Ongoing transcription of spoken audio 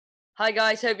Hi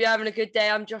guys, hope you're having a good day.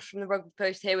 I'm Josh from the Rugby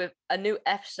Post here with a new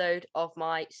episode of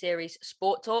my series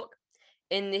Sport Talk.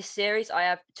 In this series, I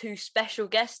have two special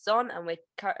guests on, and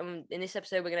in this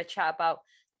episode we're going to chat about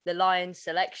the Lions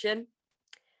selection.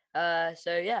 How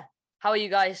are you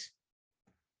guys?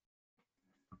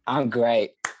 I'm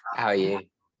great. How are you?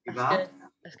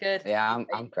 That's good. Yeah,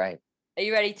 I'm great. Are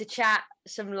you ready to chat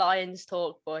some Lions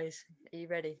talk, boys? Are you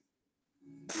ready?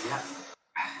 Yeah.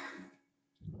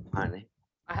 Apparently.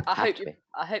 I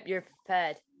hope you're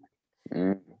prepared.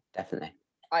 Definitely.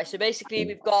 All right, so basically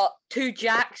we've got two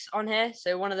Jacks on here.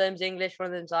 So one of them's English, one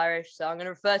of them's Irish. So I'm going to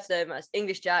refer to them as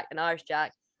English Jack and Irish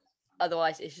Jack.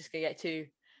 Otherwise, it's just going to get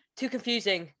too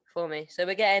confusing for me. So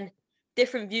we're getting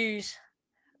different views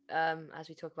as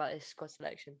we talk about this squad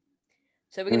selection.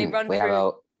 So we're going to run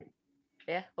through.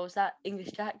 Yeah, what was that?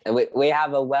 English Jack? We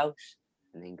have a Welsh,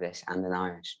 an English, and an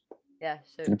Irish. Yeah.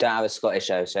 So we don't have a Scottish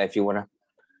show. So if you wanna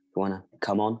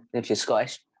come on, if you're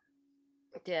Scottish.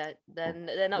 Yeah, then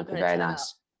they're not going to very turn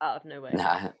nice. out of nowhere.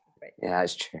 Nah, yeah,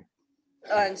 that's true.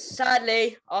 And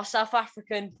sadly, our South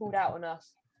African pulled out on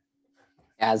us.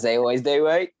 As they always do,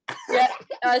 right? Yeah,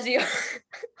 as you.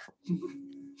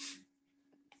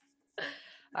 All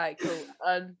right,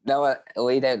 cool. No,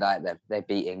 we don't like them. They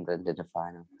beat England in the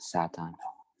final. Sad time.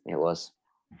 It was.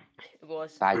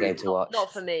 Bad game to watch.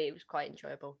 Not for me. It was quite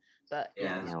enjoyable, but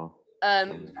yeah. No.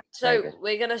 So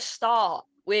we're gonna start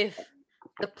with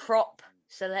the prop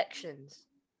selections.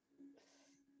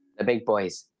 The big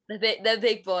boys. The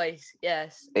big boys.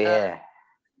 Yes. Yeah.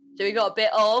 So we got a bit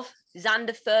of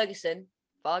Xander Ferguson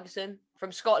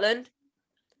from Scotland.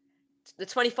 The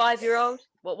 25-year-old.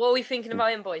 What are we thinking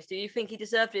about him, boys? Do you think he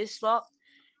deserved his slot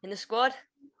in the squad?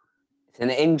 It's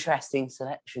an interesting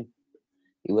selection.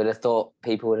 You would have thought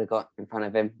people would have got in front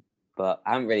of him, but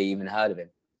I haven't really even heard of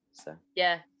him. So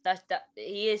yeah, that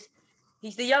he is.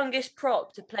 He's the youngest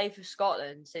prop to play for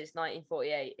Scotland since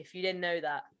 1948. If you didn't know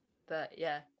that, but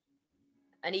yeah,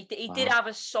 and he did have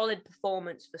a solid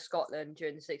performance for Scotland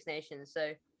during the Six Nations.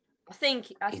 So I think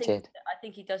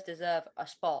he does deserve a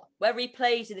spot. Whether he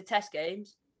plays in the Test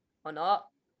games or not,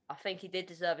 I think he did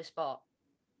deserve a spot.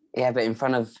 Yeah, but in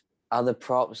front of other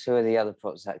props, who are the other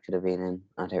props that could have been in?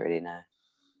 I don't really know.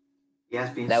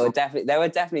 There were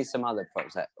definitely some other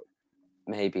props that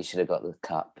maybe should have got the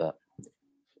cut, but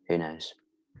who knows?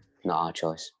 Not our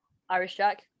choice. Irish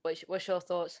Jack, what's your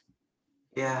thoughts?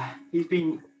 Yeah, he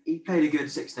played a good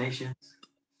Six Nations.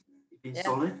 He's been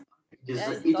solid. He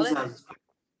deserves.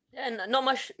 Yeah, not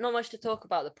much to talk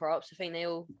about the props. I think they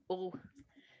all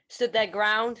stood their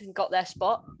ground and got their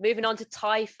spot. Moving on to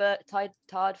Tadhg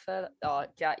Furlong. Oh,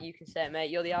 Jack, you can say it,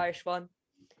 mate. You're the Irish one.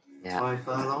 Yeah. Tadhg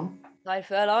Furlong. Tadhg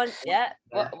Furlong. Yeah.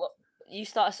 What? You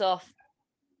start us off.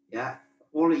 Yeah,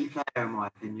 quality player in my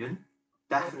opinion.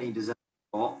 Definitely deserves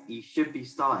a spot. He should be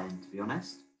starting, to be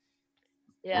honest.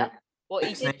 Yeah. Well,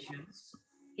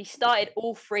 he started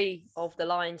all three of the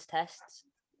Lions tests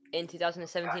in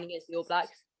 2017 against the All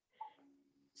Blacks.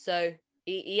 So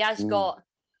he has got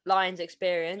Lions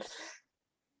experience.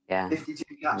 Yeah. 52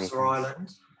 caps for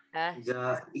Ireland.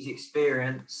 Yeah. He's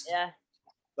experienced. Yeah.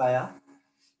 Player.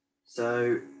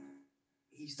 So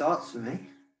he starts for me.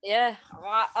 Yeah,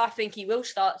 I think he will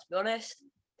start, to be honest.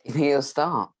 You think he'll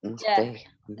start? Yeah.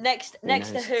 Next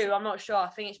to who? I'm not sure. I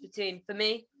think it's between, for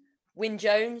me, Wyn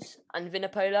Jones and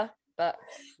Vunipola, but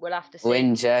we'll have to see.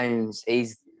 Wyn Jones,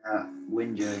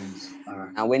 Wyn Jones.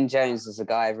 Now, Wyn Jones is a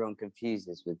guy everyone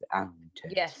confuses with Alan Wyn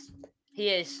Jones. Yes, he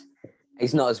is.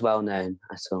 He's not as well known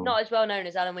at all. Not as well known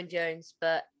as Alan Wyn Jones,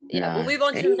 but yeah, we'll move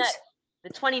on to the next.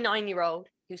 The 29-year-old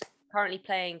who's currently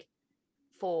playing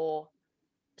for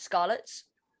Scarlets,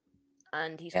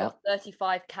 and he's got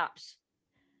 35 caps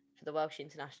for the Welsh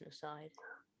international side.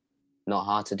 Not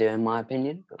hard to do, in my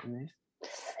opinion, but we'll move.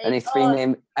 Only 3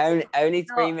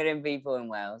 million people in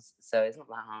Wales, so it's not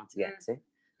that hard to get to.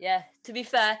 Yeah, to be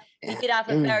fair, he did have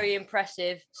a very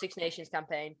impressive Six Nations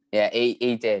campaign. Yeah,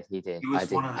 he did. He was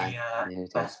one of the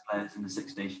best players in the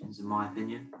Six Nations, in my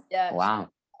opinion. Yeah. Wow.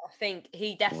 I think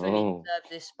he definitely deserves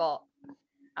this spot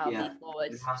out of these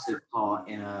forwards. A massive part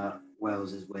in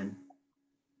Wales's win.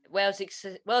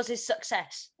 Wales's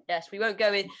success. Yes, we won't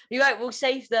go in. We'll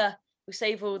save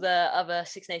all the other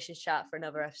Six Nations chat for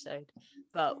another episode.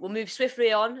 But we'll move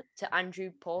swiftly on to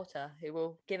Andrew Porter, who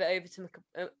will give it over to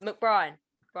McBrien.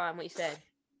 Brian, what you saying?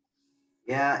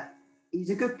 Yeah, he's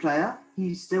a good player.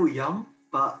 He's still young,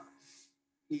 but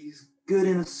he's good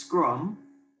in a scrum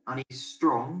and he's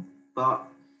strong, but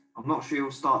I'm not sure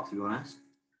he'll start, to be honest.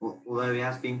 Although he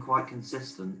has been quite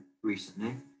consistent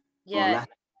recently. Yeah.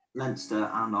 Leinster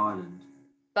and Ireland.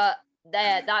 But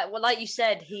like you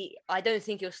said, I don't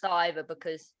think he'll start either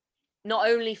because not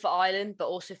only for Ireland but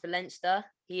also for Leinster.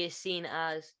 He is seen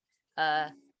as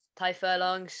Ty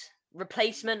Furlong's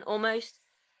replacement almost.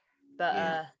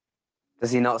 But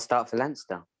does he not start for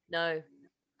Leinster? No.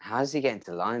 How does he get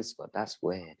into the Lions squad? That's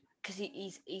weird. Because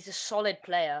he's a solid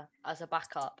player as a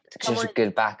backup. Just a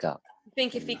good backup. I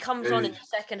think if he comes on in the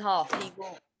second half,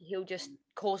 he'll just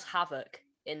cause havoc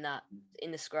in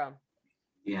the scrum.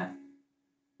 Yeah.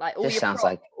 Like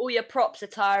all your props are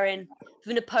tiring.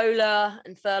 Vunipola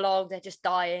and Furlong, they're just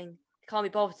dying. Can't be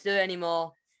bothered to do it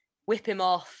anymore. Whip him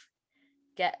off.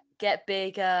 Get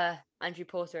big Andrew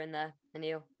Porter in there,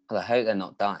 Anil. Well, I hope they're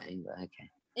not dying, but okay.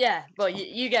 Yeah, well,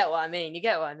 you get what I mean. You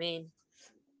get what I mean.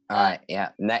 All right, yeah.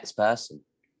 Next person.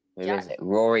 Who is it?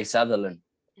 Rory Sutherland.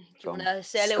 Do you want to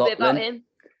say a little bit about him?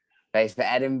 Plays for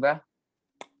Edinburgh.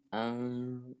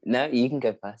 No, you can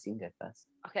go first.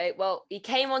 Okay, well, he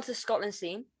came onto the Scotland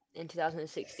scene in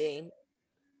 2016,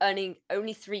 earning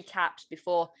only 3 caps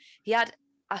before he had,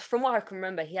 from what I can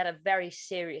remember, he had a very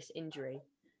serious injury,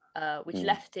 which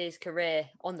left his career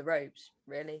on the ropes,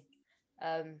 really.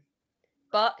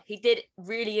 But he did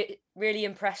really, really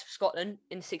impress Scotland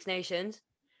in the Six Nations,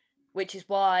 which is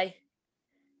why,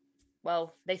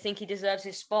 well, they think he deserves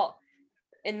his spot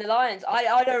in the Lions.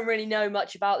 I don't really know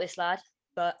much about this lad,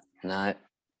 but... No.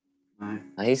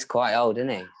 He's quite old, isn't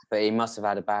he? But he must have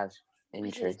had a bad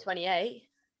injury. He's 28.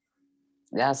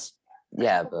 But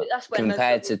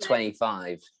compared to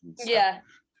 25. Yeah,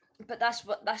 but that's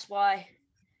why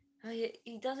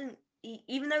he doesn't.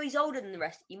 Even though he's older than the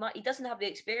rest, he doesn't have the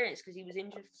experience because he was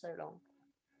injured for so long.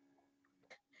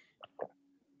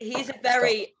 He's a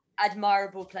very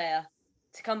admirable player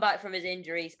to come back from his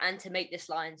injuries and to make this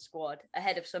Lions squad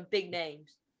ahead of some big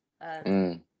names.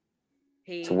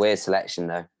 It's a weird selection,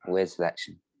 though. It's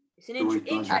an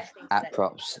interesting at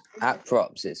props. At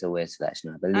props, it's a weird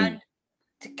selection, I believe. And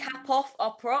to cap off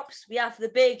our props, we have the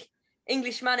big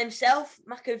Englishman himself,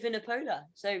 Mako Vunipola.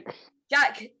 So,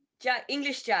 Jack,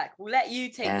 English Jack, we'll let you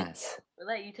take this. We'll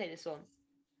let you take this one.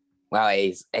 Well,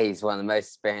 he's one of the most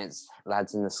experienced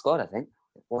lads in the squad, I think.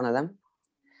 One of them.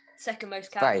 Second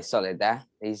most capped. Very solid there.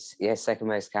 He's second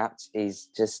most capped. He's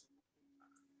just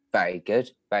very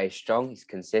good, very strong. He's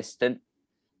consistent.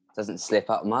 Doesn't slip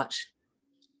up much.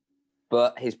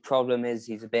 But his problem is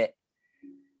he's a bit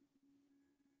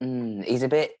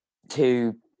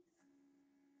too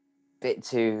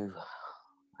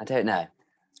I don't know.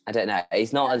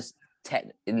 He's not as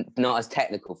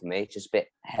technical for me, just a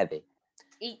bit heavy.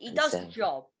 He does the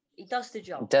job. He does the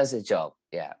job.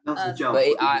 Yeah. Does the job.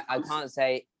 But I can't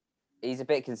say he's a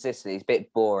bit consistent. He's a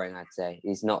bit boring, I'd say.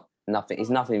 He's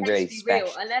nothing really special.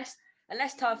 Real.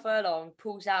 Unless Ty Furlong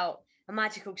pulls out a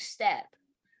magical step.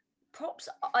 Props,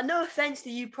 no offense to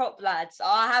you prop lads.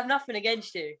 I have nothing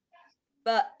against you.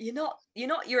 But you're not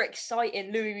your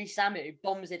exciting Louis Samu who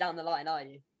bombs it down the line, are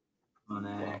you? Oh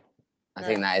no. I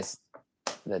think that is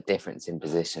the difference in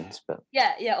positions, but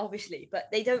yeah, obviously. But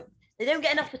they don't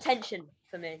get enough attention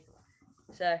for me.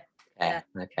 So yeah.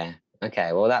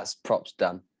 Okay. Well, that's props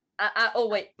done. Oh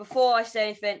wait, before I say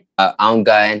anything, I'm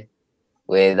going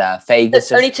with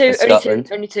Ferguson.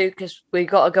 Only two, because we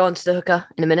got to go on to the hooker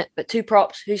in a minute. But 2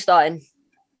 props. Who's starting?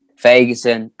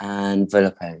 Ferguson and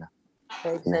Vunipola.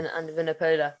 Ferguson and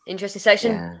Vunipola. Interesting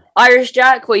section. Yeah. Irish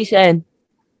Jack, what are you saying?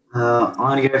 I'm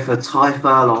gonna go for Ty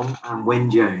Furlong and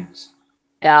Wyn Jones.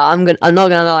 Yeah, I'm not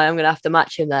gonna lie. I'm gonna have to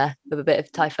match him there with a bit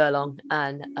of Ty Furlong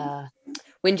and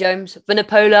Wyn Jones.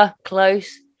 Vunipola close,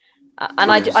 and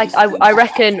I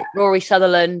reckon Rory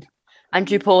Sutherland,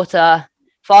 Andrew Porter,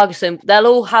 Ferguson, they'll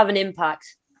all have an impact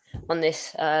on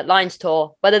this Lions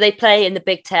tour. Whether they play in the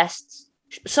big tests,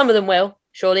 some of them will,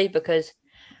 surely, because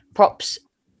props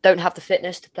don't have the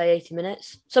fitness to play 80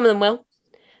 minutes. Some of them will,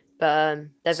 but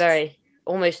they're very,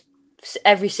 almost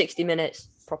every 60 minutes,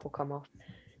 prop will come off.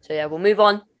 So yeah, we'll move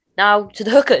on now to the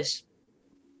hookers.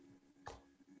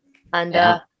 And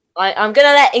I'm going to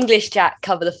let English Jack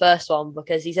cover the first one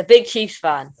because he's a big Chiefs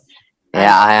fan.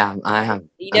 Yeah, I am.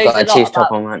 I've got a Chiefs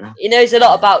top on right now. He knows a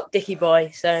lot about Dickie Boy,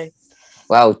 so.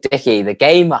 Well, Dickie, the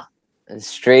gamer, the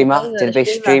streamer, did a big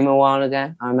streamer a while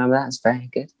ago. I remember that. It's very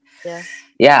good. Yeah.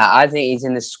 Yeah, I think he's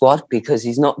in the squad because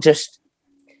he's not just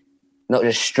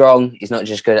strong. He's not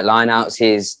just good at lineouts.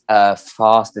 He's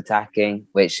fast attacking,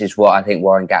 which is what I think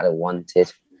Warren Gatland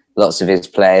wanted. Lots of his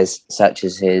players, such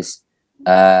as his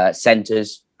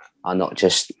centres, are not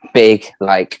just big.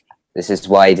 Like, this is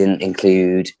why he didn't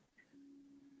include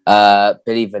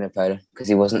Billy Vunipola, because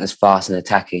he wasn't as fast and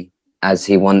attacking as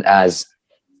Warren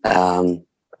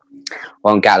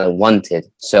Gatland wanted.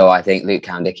 So I think Luke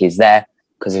Cowan-Dickie is there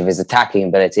because of his attacking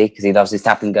ability, because he loves his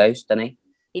tap and goes, doesn't he?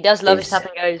 He does love his tap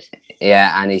and goes.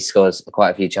 Yeah, and he scores quite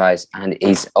a few tries, and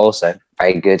he's also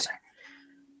very good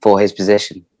for his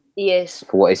position. He is.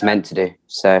 For what he's meant to do.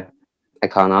 So I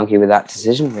can't argue with that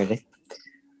decision, really.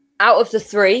 Out of the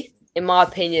three, in my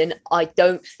opinion, I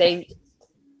don't think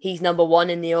he's number one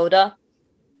in the order.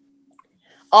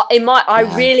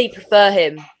 I really prefer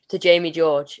him to Jamie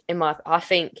George. I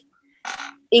think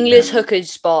England's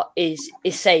hooker's spot is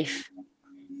safe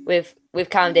with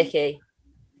Callum Dickie.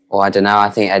 Well, I don't know. I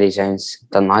think Eddie Jones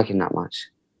doesn't like him that much.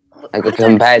 Like,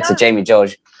 compared to Jamie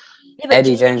George,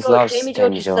 Eddie Jones loves Jamie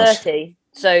George. Is 30,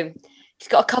 so he's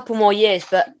got a couple more years.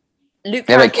 But Luke.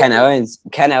 Yeah, but Ken Owens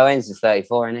is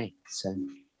 34, isn't he? So.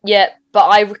 Yeah, but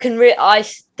I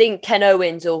think Ken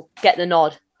Owens will get the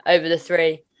nod over the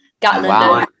three.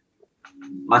 Gatland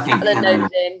I think Gatland knows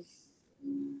him.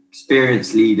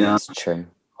 Experienced leader. That's true.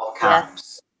 All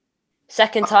caps. Yeah.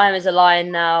 Second time as a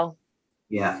Lion now.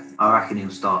 Yeah, I reckon he'll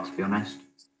start, to be honest.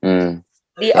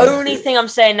 The only thing I'm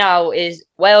saying now is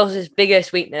Wales'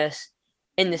 biggest weakness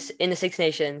in the Six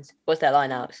Nations was their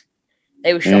lineouts.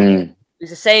 They were shocking. It was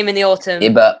the same in the autumn. Yeah,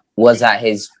 but was that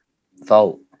his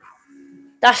fault?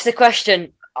 That's the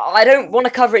question. I don't want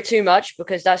to cover it too much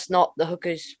because that's not the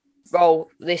hooker's role.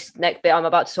 This next bit I'm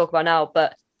about to talk about now,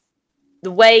 but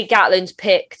the way Gatland's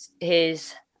picked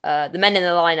his the men in the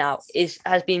lineout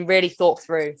has been really thought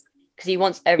through because he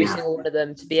wants every single one of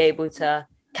them to be able to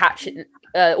catch it.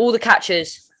 All the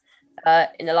catchers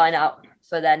in the lineout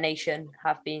for their nation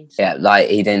have been. Yeah, like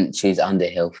he didn't choose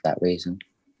Underhill for that reason.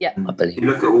 Yeah, I believe. If you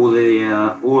look at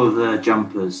all of the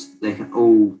jumpers, they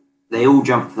all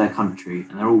jump for their country,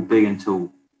 and they're all big and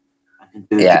tall. I can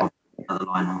do it at the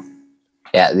lineout.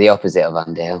 Yeah, the opposite of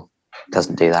Underhill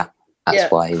doesn't do that.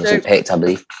 That's why he wasn't picked, I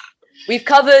believe. We've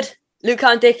covered Luke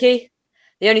and Dickie.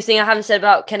 The only thing I haven't said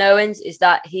about Ken Owens is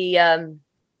that he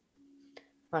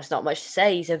there's not much to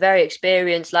say. He's a very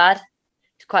experienced lad.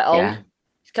 He's quite old. Yeah.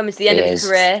 He's coming to the end of his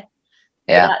career.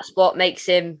 Yeah. That's what makes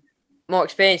him more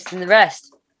experienced than the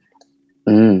rest.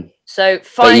 So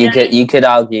finally, but you could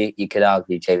argue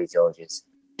Jamie George's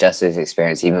just as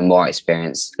experienced, even more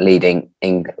experienced, leading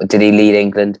England. Did he lead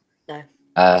England? No.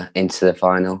 Into the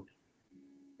final.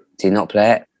 Did he not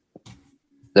play it?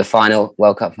 The final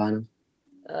World Cup final.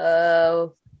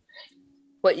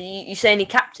 What you saying? He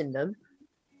captained them?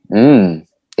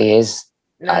 He is.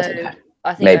 No,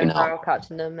 I think maybe not.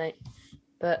 Captained them, mate.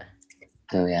 But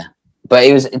but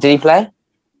he was. Did he play?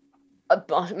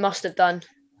 Must have done.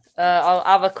 I'll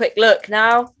have a quick look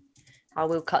now. I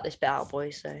will cut this bit out,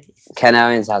 boys. So Ken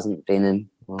Owens hasn't been in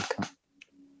World Cup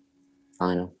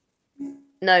final.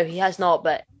 No, he has not.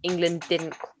 But England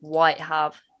didn't quite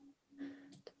have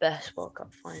the best World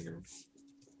Cup final.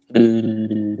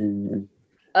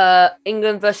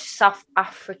 England versus South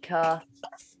Africa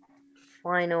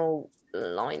final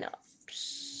lineups.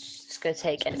 It's going to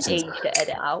take an age to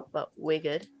edit out, but we're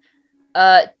good.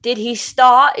 Did he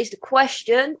start? Is the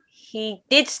question. He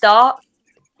did start,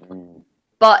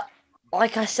 but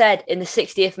like I said, in the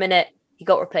 60th minute, he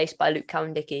got replaced by Luke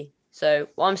Cowan-Dickie. So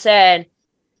what I'm saying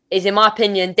is, in my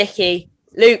opinion, Dickie,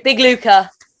 Big Luca,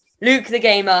 Luke the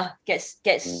gamer gets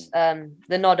the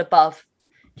nod above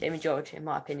Jamie George, in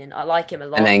my opinion. I like him a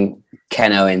lot. And then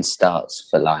Ken Owens starts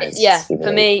for Lions. Yeah,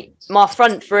 for me, my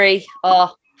front three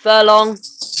are Furlong,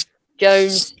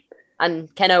 Jones,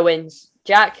 and Ken Owens.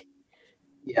 Jack?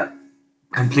 Yeah,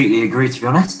 completely agree, to be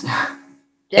honest.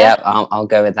 Yeah, I'll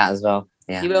go with that as well.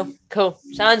 Yeah. You will? Cool.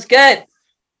 Sounds good.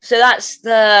 So that's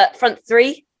the front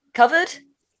three covered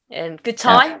in good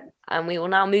time. Yeah. And we will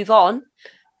now move on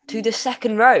to the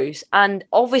second rows. And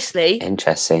obviously...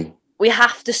 Interesting. We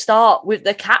have to start with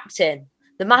the captain,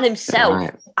 the man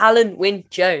himself, Alun Wyn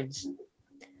Jones.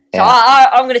 So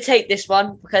I'm going to take this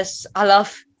one because I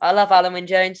love Alun Wyn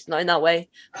Jones, not in that way,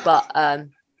 but I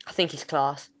think he's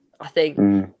class. I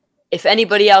think if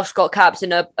anybody else got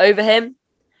captain over him,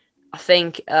 I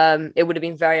think it would have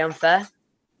been very unfair.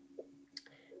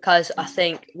 Because I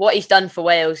think what he's done for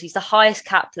Wales, he's the highest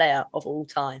cap player of all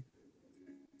time.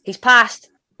 He's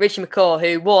passed Richie McCaw,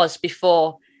 who was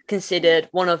before considered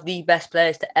one of the best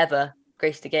players to ever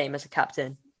grace the game as a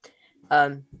captain.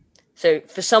 So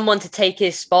for someone to take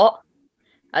his spot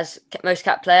as most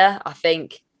cap player, I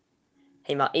think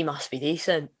he must be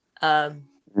decent.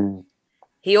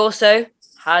 He also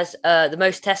has the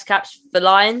most test caps for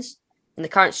Lions in the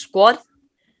current squad.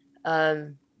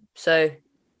 So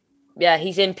yeah,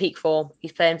 he's in peak form.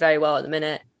 He's playing very well at the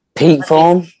minute. Peak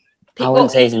form? I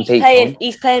wouldn't say he's in peak form.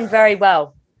 He's playing very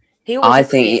well. I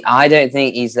don't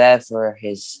think he's there for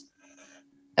his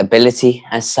ability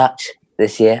as such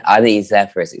this year. I think he's there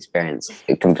for his experience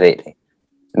completely.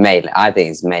 Mainly, I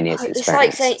think it's mainly his It's experience.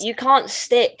 like saying you can't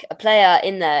stick a player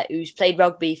in there who's played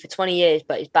rugby for 20 years,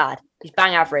 but he's bad. He's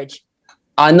bang average.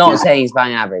 I'm not saying he's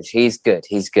bang average. He's good.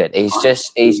 He's good.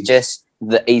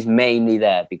 He's mainly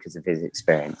there because of his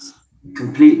experience.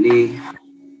 Completely.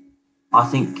 I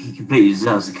think he completely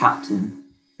deserves a captain.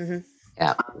 Mm-hmm.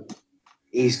 Yeah.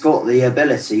 He's got the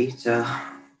ability to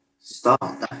start,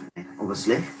 definitely,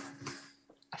 obviously.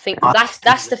 I think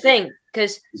that's the thing,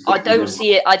 because I don't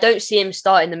see it. I don't see him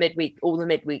starting all the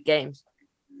midweek games.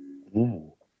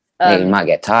 He might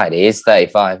get tired. He is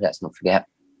 35. Let's not forget.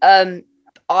 But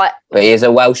he is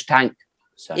a Welsh tank.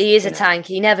 So, he is a tank.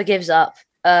 He never gives up.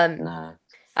 No.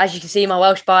 As you can see, my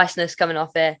Welsh biasness coming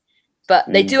off here. But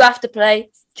they do have to play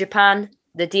Japan,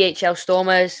 the DHL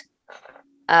Stormers,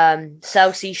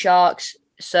 Chelsea Sharks,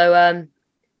 and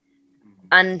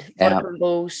Vodafone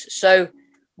Bulls. So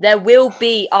there will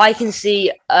be, I can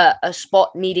see a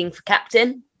spot needing for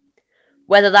captain.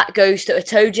 Whether that goes to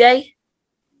Itoje,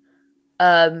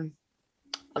 I'm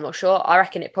not sure. I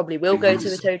reckon it probably will go to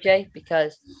Itoje,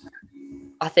 because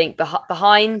I think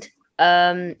behind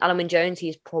Alan Wynne-Jones,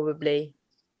 he's probably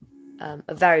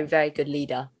a very, very good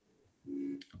leader.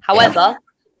 However,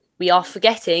 we are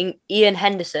forgetting Ian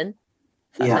Henderson,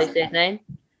 if that's how you say his name,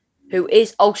 who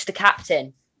is Ulster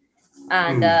captain.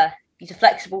 And he's a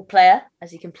flexible player,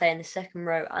 as he can play in the second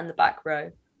row and the back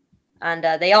row. And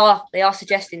they are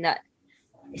suggesting that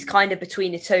it's kind of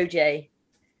between Itoje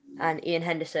and Ian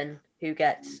Henderson who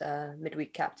gets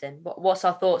midweek captain. What's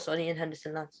our thoughts on Ian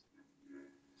Henderson, lads?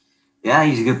 Yeah,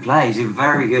 he's a good player. He's a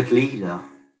very good leader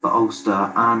for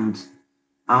Ulster and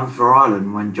for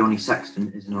Ireland when Johnny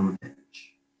Sexton isn't on the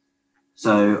pitch.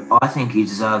 So I think he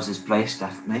deserves his place,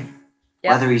 definitely.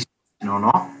 Yep. Whether he's or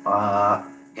not, I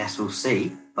guess we'll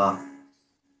see. But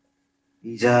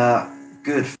he's a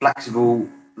good, flexible,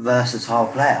 versatile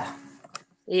player.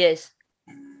 He is.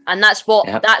 And that's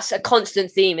a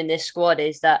constant theme in this squad,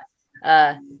 is that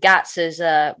Gats has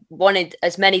wanted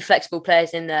as many flexible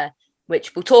players in there,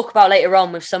 which we'll talk about later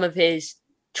on with some of his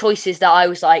choices that I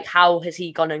was like, how has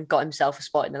he gone and got himself a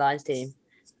spot in the Lions team?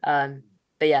 But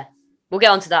yeah, we'll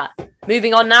get on to that.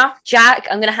 Moving on now, Jack,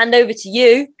 I'm going to hand over to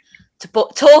you to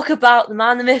talk about the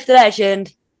man, the myth, the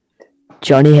legend,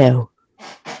 Johnny Hill.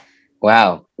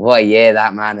 Wow, what a year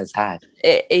that man has had.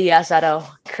 He has had a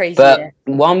crazy year.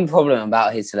 But one problem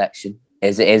about his selection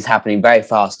is it is happening very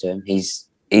fast to him. He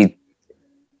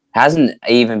hasn't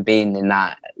even been in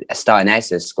that starting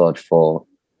Exeter squad for...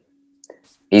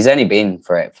 He's only been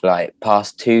for it for like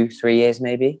past 2-3 years,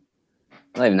 maybe.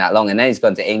 Not even that long. And then he's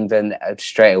gone to England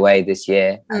straight away this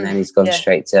year. And then he's gone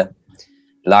straight to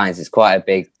Lions. It's quite a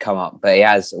big come up. But he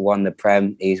has won the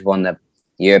Prem. He's won the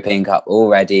European Cup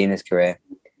already in his career.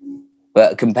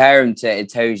 But compare him to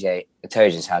Itoje.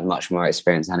 Itoje's had much more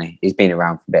experience, hasn't he? He's been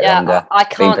around for a bit longer. I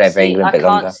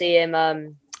can't see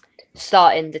him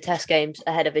starting the test games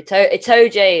ahead of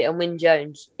Itoje and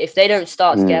Wynne-Jones. If they don't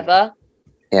start together...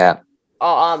 Yeah.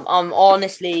 I'm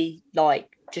honestly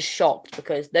just shocked,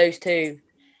 because those two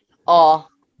are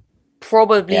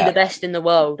probably the best in the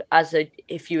world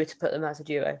if you were to put them as a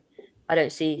duo. I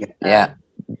don't see a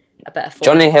better form.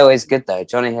 Johnny Hill is good though.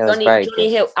 Johnny Hill is very good. Johnny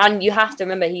Hill, and you have to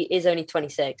remember he is only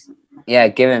 26. Yeah,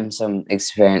 give him some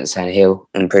experience and he'll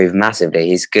improve massively.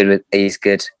 He's good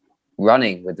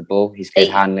running with the ball. He's good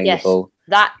handling the ball.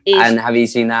 That is. And have you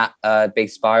seen that big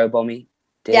spiral bomb he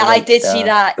did? Yeah, I did see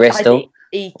that. Bristol.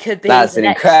 He could be. That's an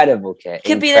incredible kick.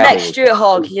 Could be the next Stuart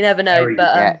Hogg. You never know.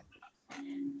 But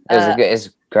it's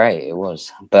great. It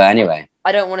was. But anyway,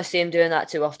 I don't want to see him doing that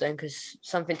too often, because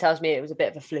something tells me it was a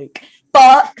bit of a fluke.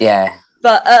 But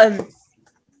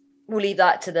we'll leave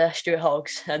that to the Stuart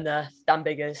Hoggs and the Dan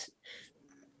Biggers.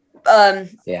 What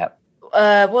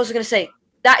was I going to say?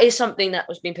 That is something that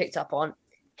was being picked up on.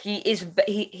 He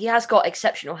has got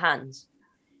exceptional hands.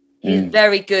 He's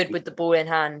very good with the ball in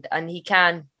hand, and he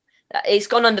can. It's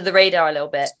gone under the radar a little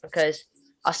bit, because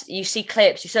you see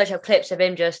clips, you search up clips of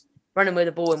him just running with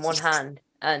the ball in one hand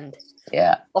and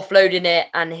offloading it,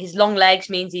 and his long legs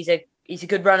means he's a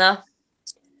good runner.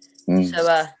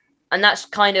 So and that's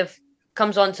kind of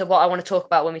comes on to what I want to talk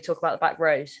about when we talk about the back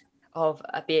rows of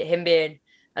him being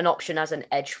an option as an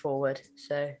edge forward.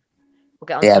 So we'll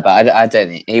get on. Yeah, but I don't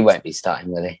think he won't be starting,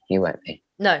 will he? He won't be.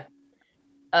 No.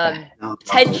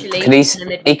 Potentially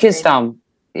he could start.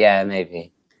 Yeah,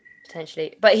 maybe.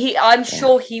 Potentially, but I'm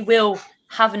sure he will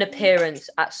have an appearance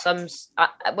at some,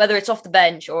 whether it's off the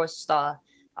bench or a star.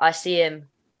 I see him.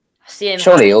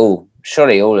 Surely all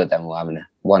of them will have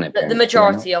one appearance. The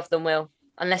majority of them will,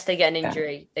 unless they get an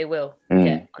injury, they will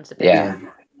get onto the pitch.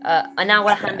 I now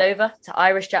want to hand over to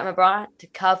Irish Jack McBride to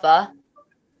cover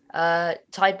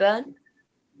Tide Burn.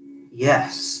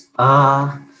 Yes.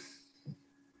 An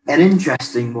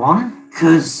interesting one,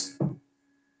 because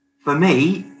for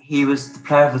me, he was the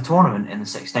player of the tournament in the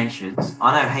Six Nations.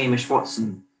 I know Hamish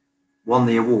Watson won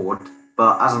the award,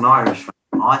 but as an Irish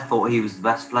fan, I thought he was the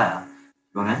best player,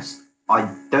 to be honest.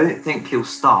 I don't think he'll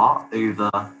start over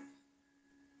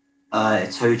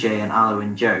Itoje and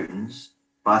Alwyn Jones,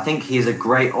 but I think he's a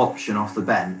great option off the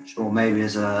bench, or maybe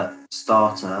as a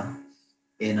starter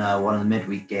in one of the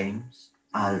midweek games.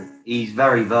 He's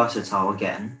very versatile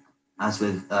again, as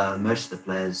with most of the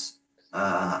players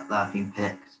that have been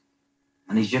picked,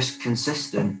 and he's just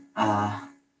consistent and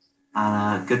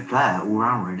a good player all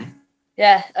round, really.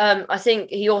 Yeah, I think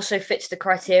he also fits the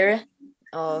criteria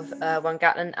of Juan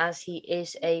Gatland, as he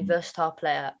is a versatile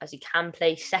player, as he can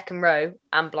play second row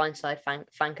and blindside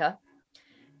flanker,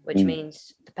 which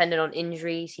means depending on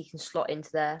injuries, he can slot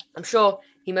into there. I'm sure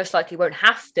he most likely won't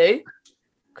have to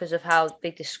because of how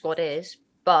big this squad is,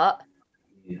 but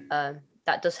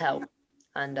that does help.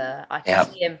 And I can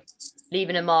see him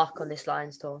leaving a mark on this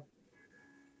Lions tour.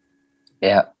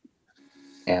 Yeah.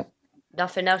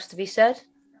 Nothing else to be said?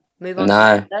 Move on.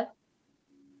 No.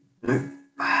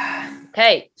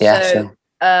 Okay, so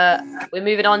we're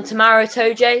moving on to Maro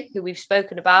Itoje, who we've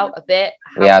spoken about a bit.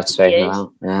 We have spoken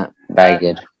about. Yeah, very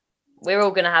good. We're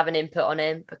all going to have an input on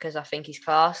him because I think he's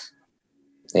class.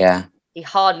 Yeah. He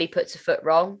hardly puts a foot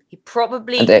wrong. He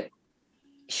probably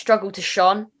struggled to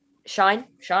shine,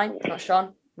 not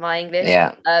Sean, my English.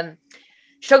 Yeah.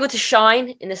 Struggled to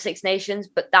shine in the Six Nations,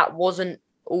 but that wasn't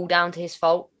all down to his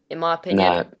fault, in my opinion.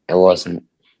 No, it wasn't.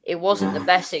 It wasn't the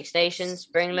best Six Nations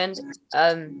for England.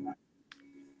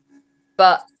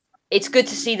 But it's good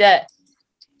to see that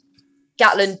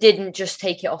Gatland didn't just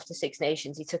take it off the Six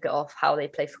Nations. He took it off how they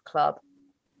play for club.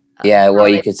 Yeah, well,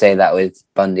 you could say that with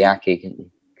Bundyaki, couldn't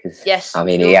you? Yes. I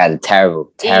mean, he had a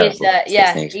terrible he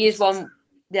is one.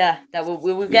 Yeah, that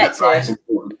we will get to.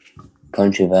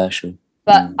 Controversial.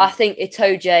 But I think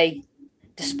Itoje,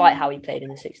 despite how he played in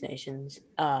the Six Nations,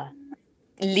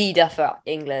 leader for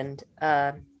England.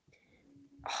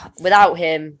 Without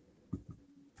him,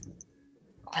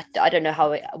 I don't know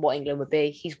what England would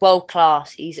be. He's world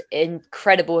class. He's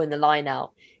incredible in the line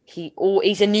out.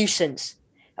 He's a nuisance.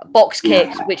 Box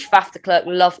kicks, which Faf de Klerk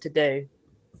love to do.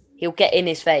 He'll get in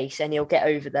his face and he'll get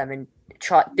over them and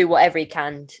try do whatever he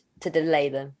can to delay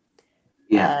them.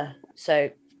 Yeah. So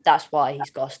that's why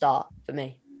he's got to start for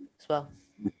me as well.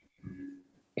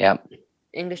 Yeah.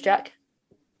 English Jack?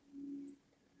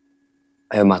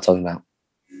 Who am I talking about?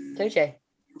 Itoje.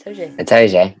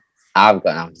 Itoje. I've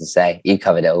got nothing to say. You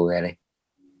covered it all, really.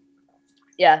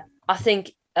 Yeah, I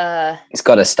think... it's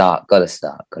got to start.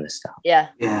 Yeah.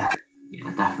 Yeah,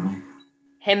 definitely.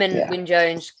 Him and Wyn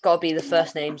Jones got to be the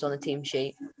first names on the team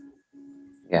sheet.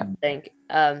 Yeah. I think.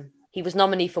 He was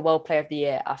nominated for World Player of the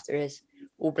Year after his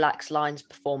All Blacks Lions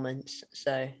performance.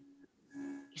 So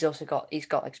he's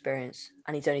got experience,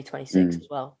 and he's only 26 as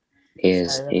well. He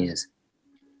is.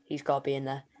 He's got to be in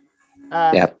there.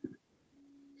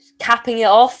 Capping it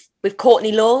off with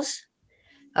Courtney Lawes,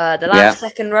 the last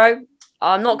second row.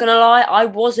 I'm not gonna lie, I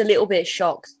was a little bit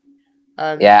shocked.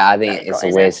 I think it's a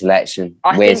weird selection.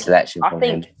 I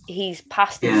think he's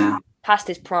past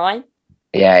his prime.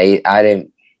 Yeah, I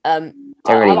didn't. Don't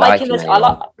really like him.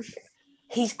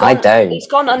 He's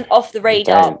gone off the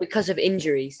radar because of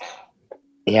injuries.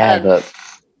 Yeah, but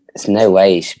there's no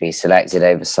way he should be selected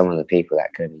over some of the people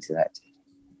that could be selected.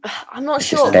 I'm not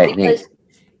sure because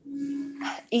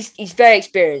he's very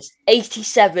experienced.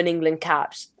 87 England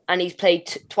caps, and he's played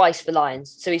twice for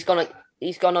Lions. So he's gone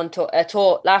on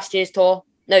tour last year's tour.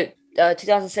 No,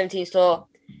 2017's tour.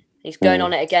 He's going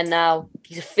on it again now.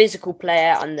 He's a physical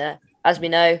player, and as we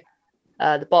know,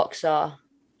 the Boks are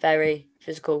very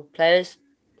physical players.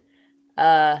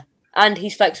 And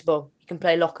he's flexible. He can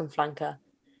play lock and flanker.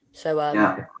 So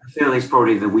I feel he's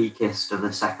probably the weakest of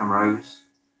the second rows.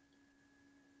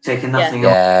 Taking nothing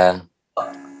off.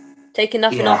 Taking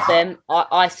nothing off him,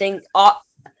 I think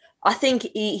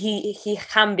he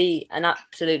can be an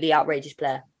absolutely outrageous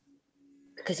player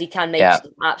because he can make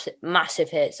some absolute massive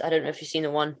hits. I don't know if you've seen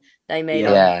the one they made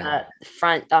on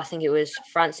I think it was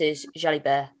Francis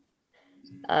Jalibert.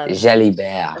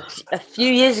 Jalibert. A few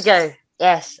years ago.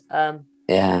 Yes. I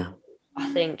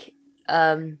think.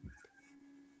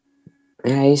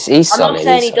 He's solid. I'm not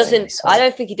saying he doesn't. I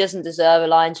don't think he doesn't deserve a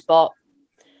line spot,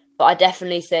 but I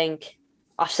definitely think.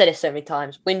 I've said it so many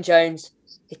times. Wyn Jones,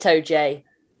 Itoje,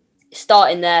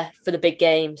 starting there for the big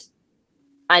games,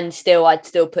 and I'd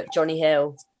still put Johnny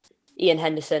Hill, Ian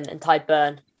Henderson, and Ty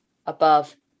Burn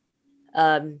above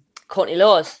Courtney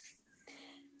Lawes.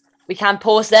 We can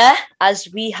pause there as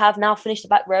we have now finished the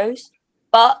back rows,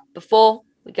 but before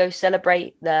we go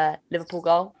celebrate the Liverpool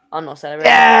goal. I'm not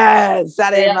celebrating. Yeah,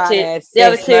 Sadio Mane, the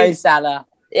other two. Mo Salah.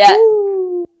 Yeah.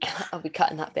 I'll be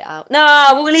cutting that bit out.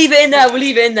 No, we'll leave it in there. We'll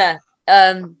leave it in there.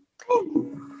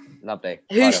 Lovely.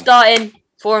 Who's starting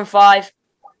 4 and 5?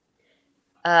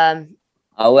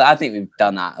 Well, I think we've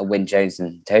done that. A Wyn Jones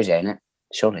and Toje, ain't it?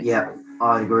 Surely. Yeah,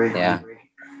 I agree. Yeah.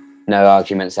 No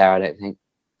arguments there, I don't think.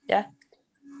 Yeah.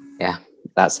 Yeah,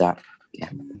 that's that. Yeah.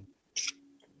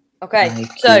 Okay,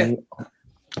 so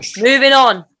moving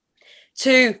on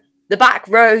to the back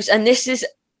rows, and this is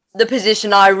the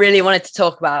position I really wanted to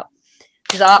talk about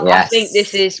because I think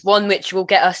this is one which will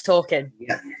get us talking.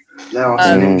 Yeah, there are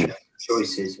some interesting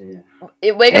choices here.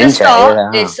 We're going to start.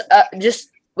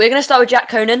 We're going to start with Jack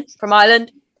Conan from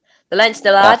Ireland, the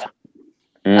Leinster lad,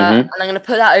 and I'm going to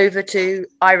put that over to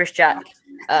Irish Jack.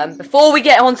 Before we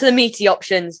get on to the meaty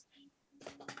options,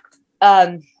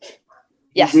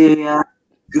 He's a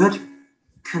good,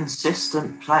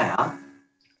 consistent player,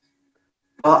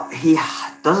 but he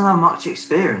doesn't have much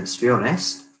experience, to be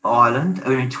honest, for Ireland.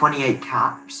 Only 28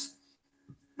 caps.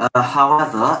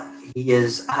 However, he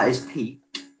is at his peak,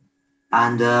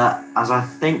 and as I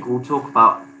think we'll talk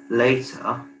about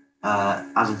later,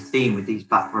 as a theme with these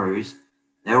back rows,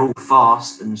 they're all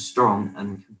fast and strong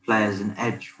and can play as an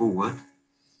edge forward.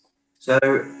 So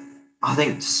I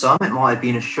think to some it might have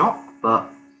been a shock, but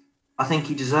I think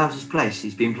he deserves his place.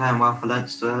 He's been playing well for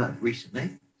Leinster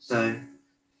recently. So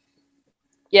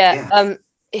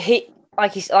he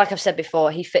like I've said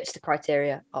before, he fits the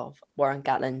criteria of Warren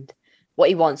Gatland, what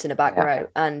he wants in a back row.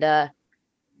 And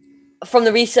from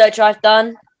the research I've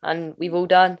done and we've all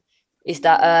done, is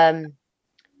that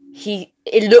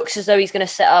it looks as though he's going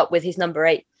to set up with his number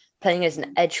 8 playing as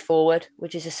an edge forward,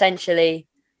 which is essentially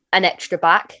an extra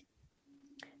back.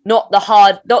 Not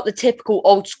the typical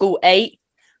old school 8,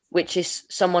 which is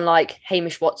someone like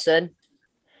Hamish Watson,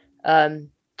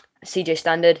 CJ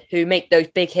Standard, who make those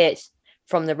big hits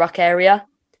from the ruck area.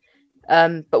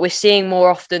 But we're seeing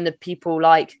more often the people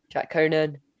like Jack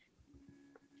Conan,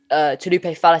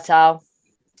 Taulupe Faletau,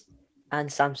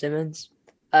 and Sam Simmons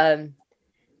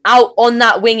out on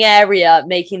that wing area,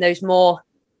 making those more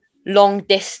long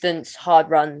distance hard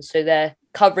runs. So they're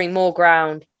covering more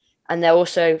ground. And they're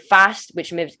also fast,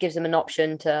 which gives them an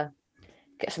option to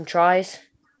get some tries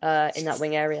in that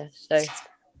wing area. So,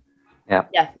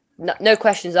 no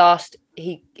questions asked.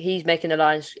 He's making the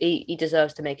lines. He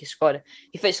deserves to make his squad.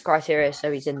 He fits the criteria,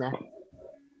 so he's in there.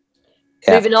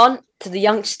 Yeah. Moving on to the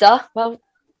youngster. Well,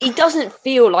 he doesn't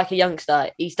feel like a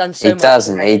youngster. He's done so much. He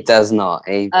doesn't. Already. He does not.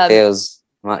 He feels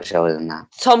much older than that.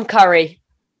 Tom Curry,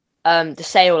 the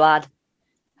Sale lad.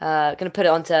 Going to put it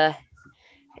onto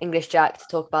English Jack to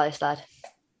talk about this lad.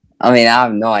 I mean, I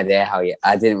have no idea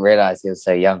I didn't realise he was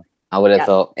so young. I would have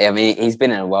thought. I mean, he's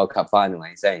been in a World Cup final when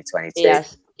he's only 22.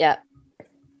 Yes, yeah.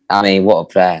 I mean, what a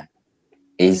player!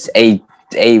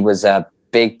 He was a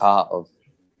big part of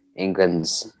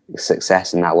England's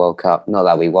success in that World Cup. Not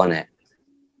that we won it,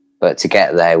 but to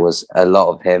get there was a lot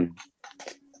of him.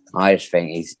 I just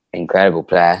think he's an incredible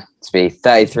player. To be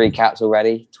 33 caps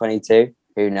already, 22.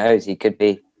 Who knows? He could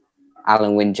be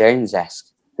Alan Wyn Jones-esque.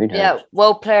 Who knows? Yeah,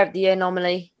 World Player of the Year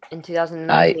nominally in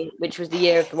 2019, which was the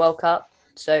year of the World Cup.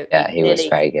 So he was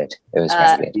very good. It was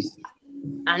very good.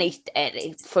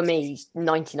 And for me, he's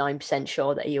 99%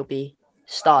 sure that he'll be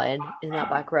starting in that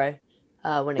back row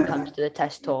when it comes to the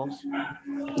test tours.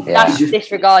 Yeah. That's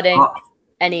disregarding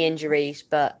any injuries,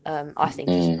 but I think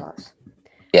he starts.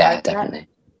 Yeah, definitely.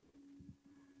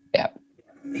 Yeah.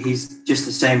 He's just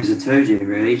the same as Itoje,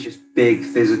 really. He's just big,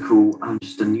 physical, and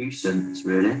just a nuisance,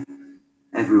 really,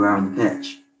 everywhere on the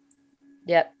pitch.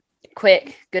 Yep.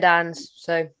 Quick, good hands.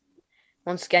 So,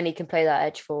 once again, he can play that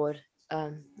edge forward.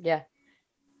 A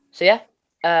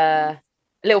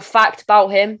little fact about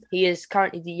him. He is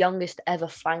currently the youngest ever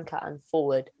flanker and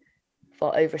forward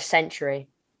for over a century.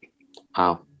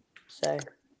 Wow. So,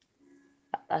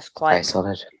 that's quite... Very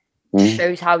solid.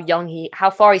 Shows how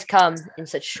far he's come in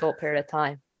such a short period of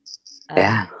time.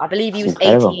 I believe he was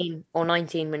incredible. 18 or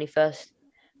 19 when he first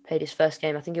played his first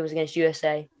game. I think it was against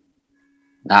USA.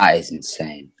 That is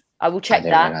insane. I will check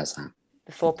that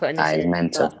before putting this in. That is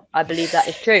mental. I believe that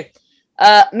is true.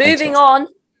 Moving on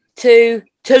to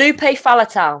Taulupe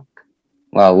Faletau.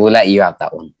 Well, we'll let you have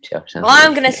that one, Joe.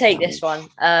 I'm going to take this one.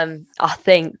 I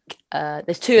think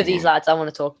there's two of these lads I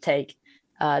want to take.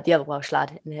 The other Welsh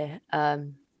lad in here.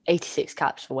 86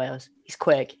 caps for Wales. He's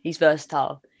quick. He's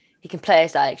versatile. He can play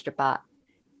as that extra back.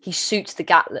 He suits the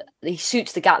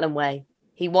Gatland way.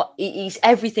 He's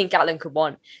everything Gatland could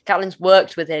want. Gatland's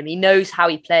worked with him. He knows how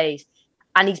he plays,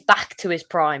 and he's back to his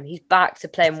prime. He's back to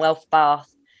playing well for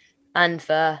Bath and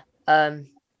for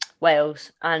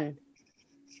Wales. And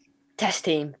Test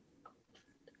team.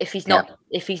 If he's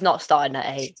not starting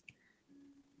at 8,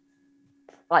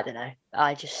 I don't know.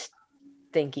 I just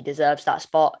think he deserves that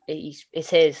spot. It's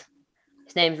his.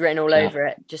 His name's written all over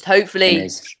it. Just hopefully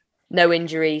no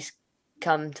injuries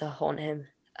come to haunt him.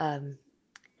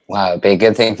 Wow, it'd be a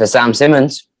good thing for Sam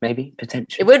Simmonds, maybe,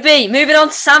 potentially. It would be. Moving on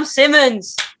to Sam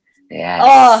Simmonds. Yeah.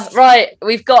 Oh, right.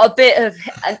 We've got a bit of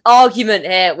an argument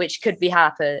here, which could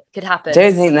happen. I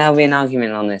don't think there'll be an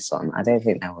argument on this one. I don't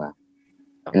think there will.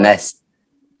 Unless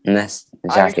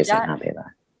Jack isn't happy about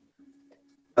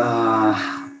it.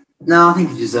 No, I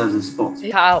think he deserves a spot.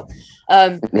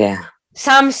 Yeah.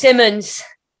 Sam Simmonds,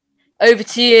 over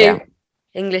to you,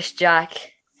 English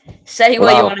Jack. Say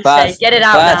what you want to say. Get it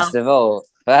out now.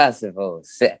 First of all,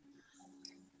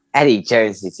 Eddie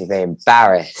Jones needs to be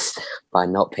embarrassed by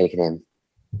not picking him.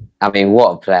 I mean,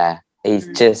 what a player. He's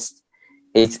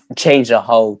changed the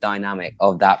whole dynamic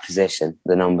of that position,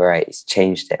 the number 8. He's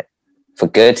changed it for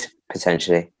good,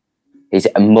 potentially. He's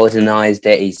modernised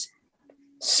it. He's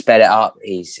sped it up.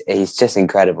 He's just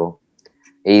incredible.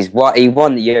 He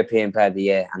won the European Player of the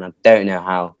Year, and I don't know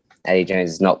how Eddie Jones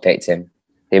has not picked him.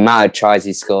 The amount of tries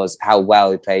he scores, how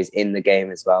well he plays in the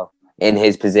game as well, in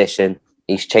his position.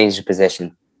 He's changed the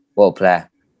position. What a player.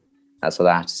 That's what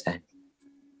I have to say.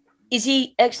 Is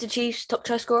he Exeter Chiefs' top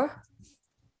try scorer?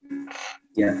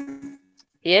 Yeah.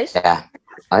 He is? Yeah.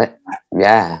 I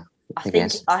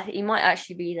think he might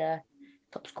actually be the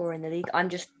top scorer in the league. I'm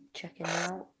just checking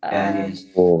now. Yeah, he is.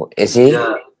 Is he?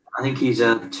 I think he's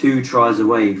 2 tries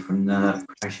away from the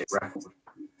Premiership record.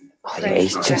 Oh, yeah,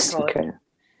 he's just incredible.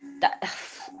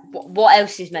 What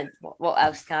else is meant? What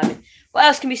else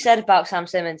can be said about Sam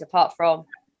Simmonds apart from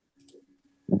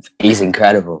he's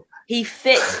incredible? He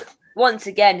fits once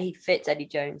again. He fits Eddie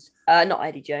Jones. Not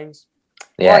Eddie Jones.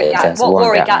 Yeah,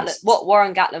 what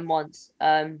Warren Gatland wants.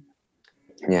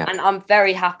 Yeah, and I'm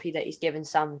very happy that he's given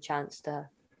Sam a chance to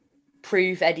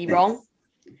prove Eddie wrong.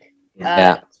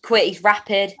 Quick, he's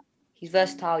rapid, he's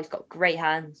versatile, he's got great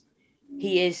hands.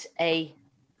 He is a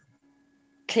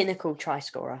clinical try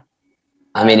scorer.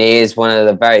 I mean, he is one of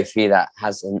the very few that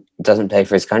doesn't play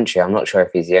for his country. I'm not sure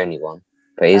if he's the only one,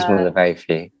 but he's one of the very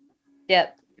few.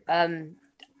 Yep.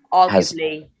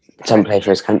 Arguably doesn't play for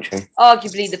his country.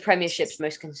 Arguably the Premiership's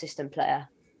most consistent player.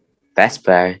 Best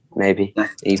player, maybe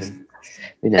even.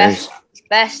 Who knows?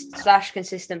 Best /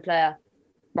 consistent player.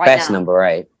 Best now. Number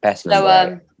 8. Best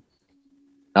number 8.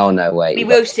 Oh no! Wait. We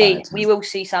will see. We will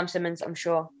see Sam Simmonds. I'm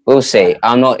sure. We'll see.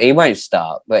 He won't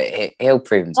start, but he'll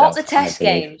prove himself. Not the test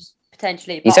games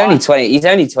potentially. He's only 20. He's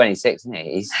only 26, isn't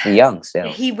he? He's young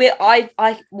still. He will. I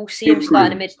will see him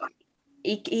start in the mid.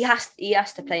 He has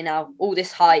to play now. All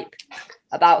this hype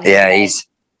about him. Yeah,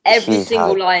 every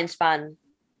single Lions fan.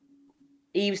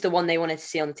 He was the one they wanted to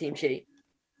see on the team sheet.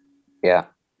 Yeah.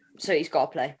 So he's got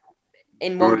to play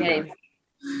in one game.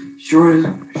 Sure,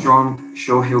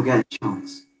 he'll get a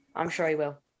chance. I'm sure he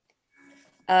will.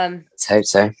 Let's hope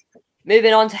so.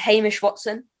 Moving on to Hamish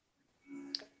Watson.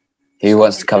 Who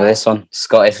wants to cover this one?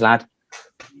 Scottish lad.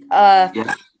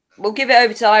 Yeah. We'll give it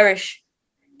over to Irish.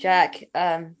 Jack,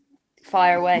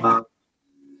 fire away. Not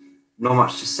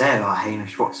much to say about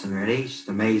Hamish Watson, really. He's just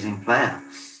an amazing player.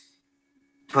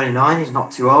 29, he's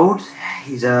not too old.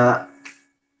 He's in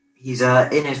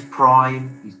his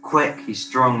prime. He's quick. He's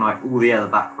strong, like all the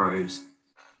other back rows.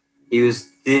 He was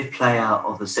the player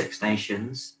of the Six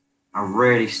Nations, a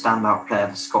really standout player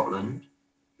for Scotland,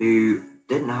 who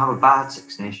didn't have a bad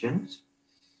Six Nations.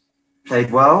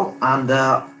 Played well, and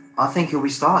I think he'll be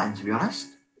starting, to be honest.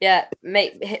 Yeah,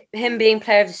 him being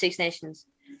player of the Six Nations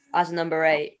as a number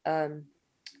 8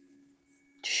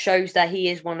 shows that he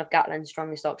is one of Gatland's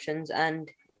strongest options, and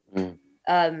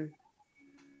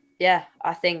yeah,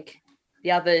 I think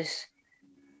the others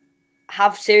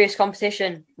have serious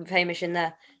competition with Hamish in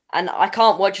there. And I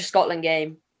can't watch a Scotland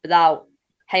game without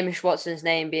Hamish Watson's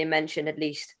name being mentioned at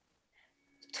least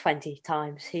 20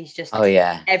 times. He's just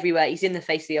everywhere. He's in the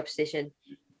face of the opposition.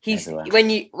 He's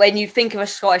everywhere. When you think of a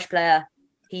Scottish player,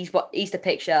 he's the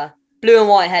picture. Blue and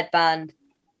white headband,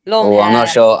 long hair.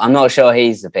 I'm not sure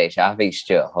he's the picture. I think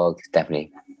Stuart Hogg is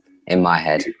definitely in my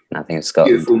head. And I think it's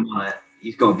Scotland. Beautiful mullet.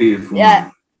 He's got a beautiful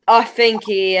mullet. I think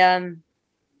he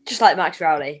just like Max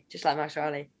Rowley.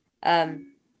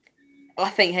 I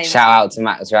think Hamish. Shout out to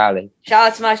Max Rowley.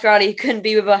 He couldn't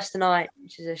be with us tonight,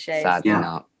 which is a shame. Sadly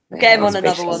not. Get him on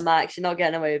another one, Max. You're not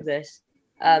getting away with this.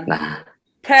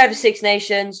 Player of the Six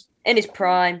Nations, in his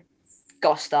prime,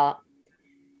 got to start.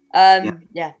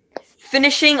 Yeah.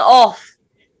 Finishing off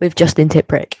with Justin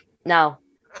Tipuric. Now,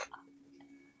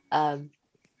 you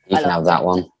can have that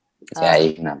one. Yeah,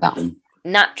 you can have that one.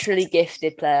 Naturally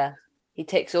gifted player. He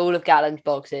ticks all of Gatland's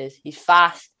boxes. He's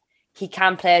fast. he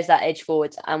can play as that edge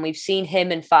forward, and we've seen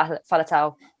him and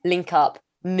Faletau link up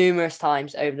numerous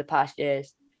times over the past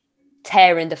years,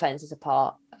 tearing defenses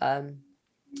apart.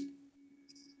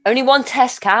 Only one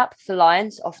test cap for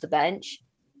Lions off the bench,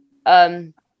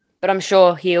 but I'm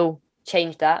sure he'll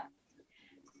change that.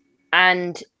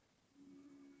 And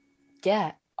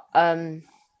yeah, not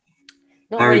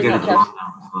Very really good much at else. line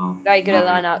out as well. Very good at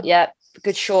line out. Yeah,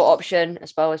 good short option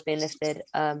as well as being lifted.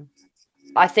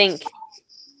 I think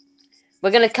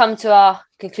we're going to come to our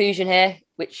conclusion here,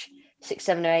 which 6,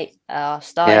 7, or 8 are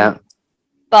starting. Yeah.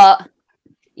 But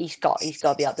he's got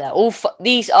to be up there.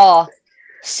 These are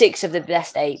 6 of the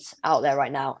best 8s out there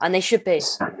right now, and they should be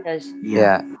because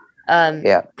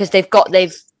because they've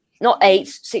not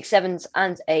 8s, 6, 7s,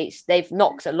 and 8s. They've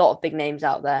knocked a lot of big names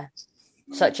out there,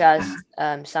 such as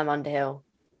Sam Underhill.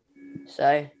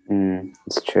 So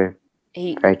it's true.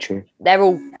 Very true. They're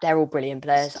all brilliant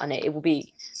players, and it will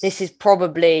be. This is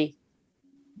probably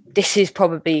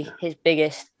his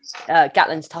biggest,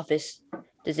 Gatland's toughest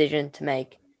decision to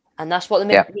make, and that's what the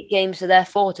midweek games are there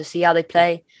for, to see how they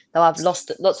play. They'll have lots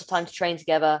of time to train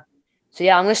together. So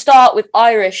yeah, I'm going to start with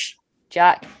Irish,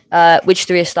 Jack. Which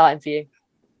 3 are starting for you?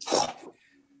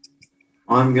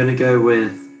 I'm going to go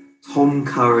with Tom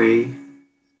Curry,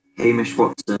 Hamish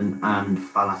Watson, and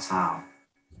Faletau.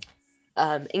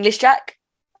 English, Jack?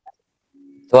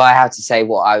 Do I have to say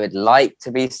what I would like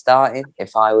to be starting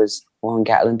if I was Warren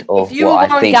Gatland, or if you what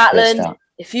were I think Gatland,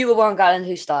 if you were Warren Gatland,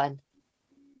 who's starting?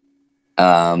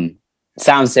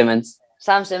 Sam Simmons.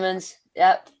 Sam Simmons.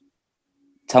 Yep.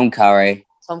 Tom Curry.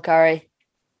 Faletau.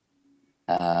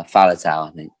 Faletau,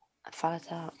 I think.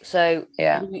 So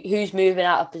yeah, who's moving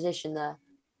out of position there?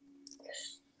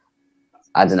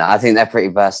 I don't know. I think they're pretty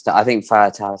versatile. I think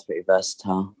Faletau is pretty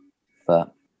versatile,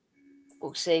 but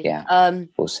we'll see. Yeah,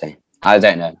 we'll see. I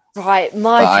don't know. Right,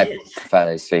 I prefer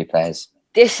those 3 players.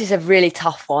 This is a really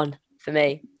tough one for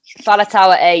me.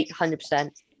 Faletau at 8,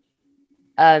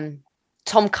 100%.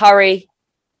 Tom Curry,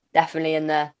 definitely in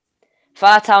there.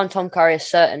 Faletau and Tom Curry are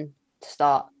certain to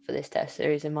start for this test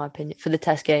series, in my opinion, for the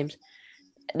test games.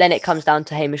 Then it comes down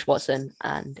to Hamish Watson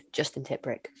and Justin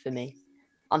Tipuric for me.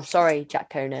 I'm sorry,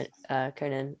 Jack Conan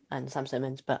and Sam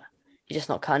Simmons, but you're just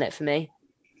not cutting it for me.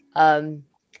 I'm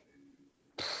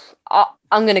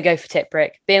going to go for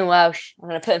Tipuric. Being Welsh, I'm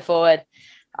going to put him forward.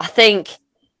 I think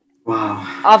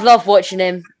I've loved watching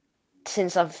him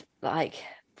since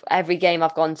every game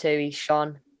I've gone to, he's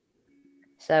shone.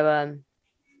 So,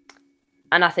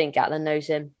 and I think Gatland knows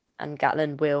him, and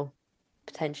Gatland will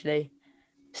potentially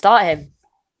start him.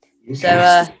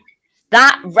 So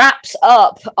that wraps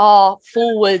up our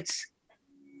forwards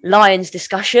Lions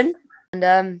discussion.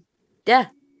 And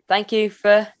thank you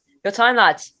for your time,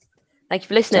 lads. Thank you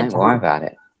for listening. Don't worry about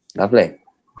it. Lovely.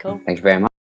 Cool. Thank you very much.